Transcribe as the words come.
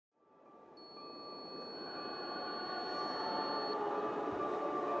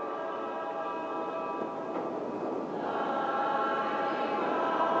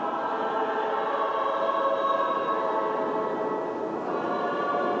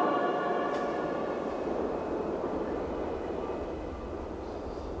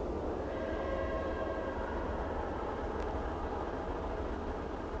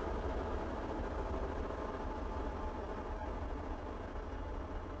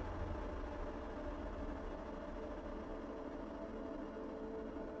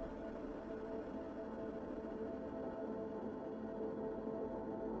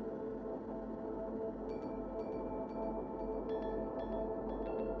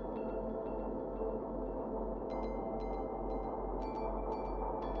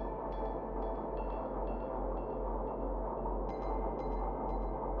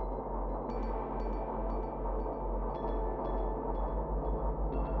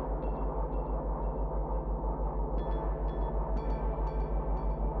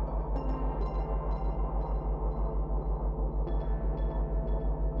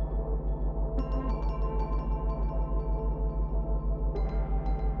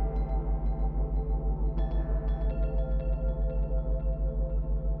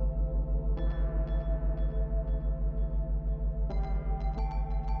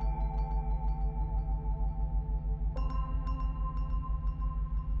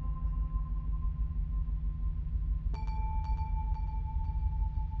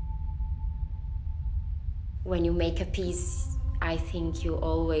When you make a piece, I think you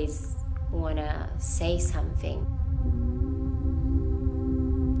always want to say something.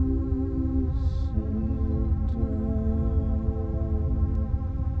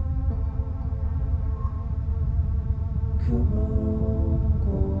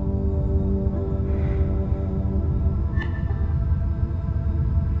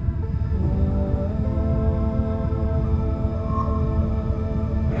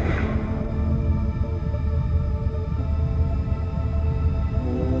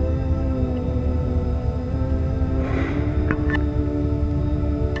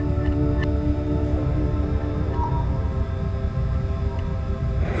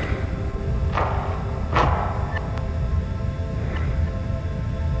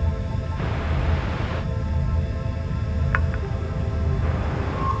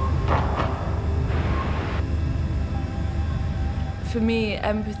 For me,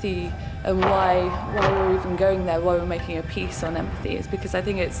 empathy and why we're even going there, why we're making a piece on empathy, is because I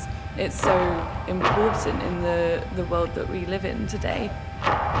think it's so important in the world that we live in today.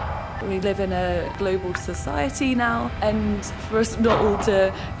 We live in a global society now, and for us not all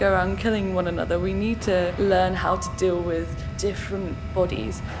to go around killing one another, we need to learn how to deal with different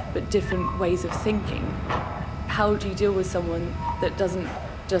bodies, but different ways of thinking. How do you deal with someone that doesn't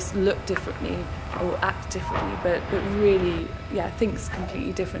just look differently or act differently, but really, thinks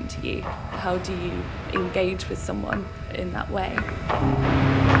completely different to you? How do you engage with someone in that way?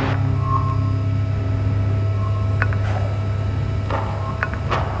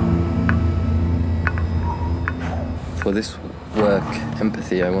 For this work,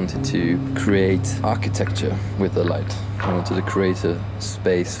 Empathy, I wanted to create architecture with the light. I wanted to create a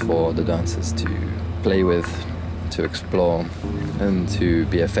space for the dancers to play with, to explore, and to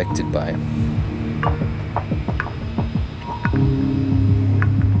be affected by.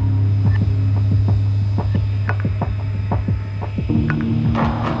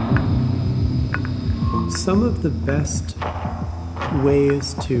 Some of the best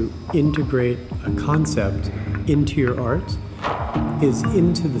ways to integrate a concept into your art is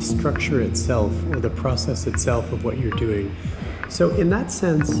into the structure itself or the process itself of what you're doing. So in that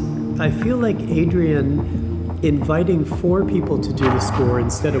sense, I feel like Adrian inviting 4 people to do the score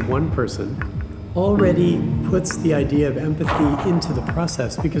instead of 1 person already puts the idea of empathy into the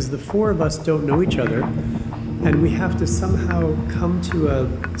process, because the 4 of us don't know each other, and we have to somehow come to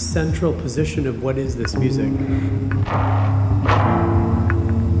a central position of what is this music.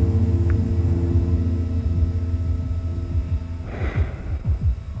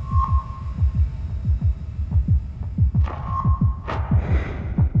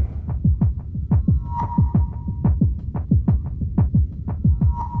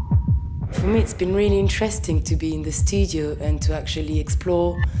 For me, it's been really interesting to be in the studio and to actually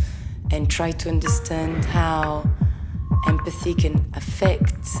explore and try to understand how empathy can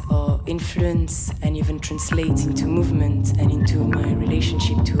affect or influence and even translate into movement and into my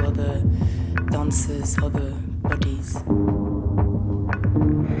relationship to other dancers, other bodies.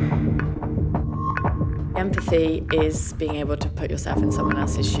 Empathy is being able to put yourself in someone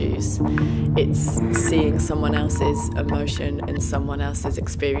else's shoes. It's seeing someone else's emotion and someone else's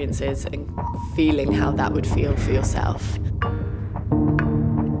experiences and feeling how that would feel for yourself.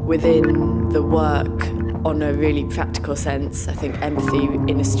 Within the work, on a really practical sense, I think empathy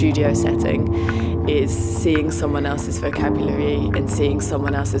in a studio setting is seeing someone else's vocabulary and seeing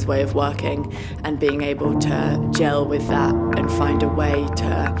someone else's way of working and being able to gel with that and find a way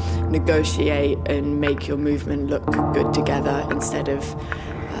to negotiate and make your movement look good together instead of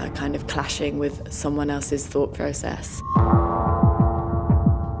kind of clashing with someone else's thought process.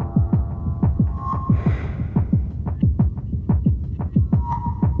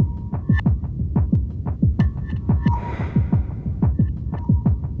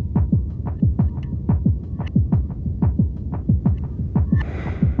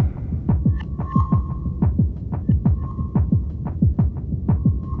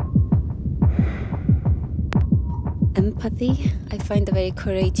 Empathy, I find a very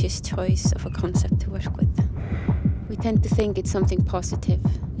courageous choice of a concept to work with. We tend to think it's something positive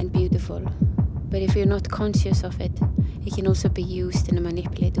and beautiful, but if you're not conscious of it, it can also be used in a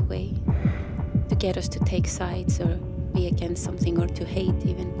manipulative way to get us to take sides or be against something or to hate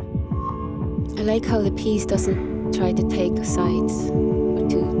even. I like how the piece doesn't try to take sides.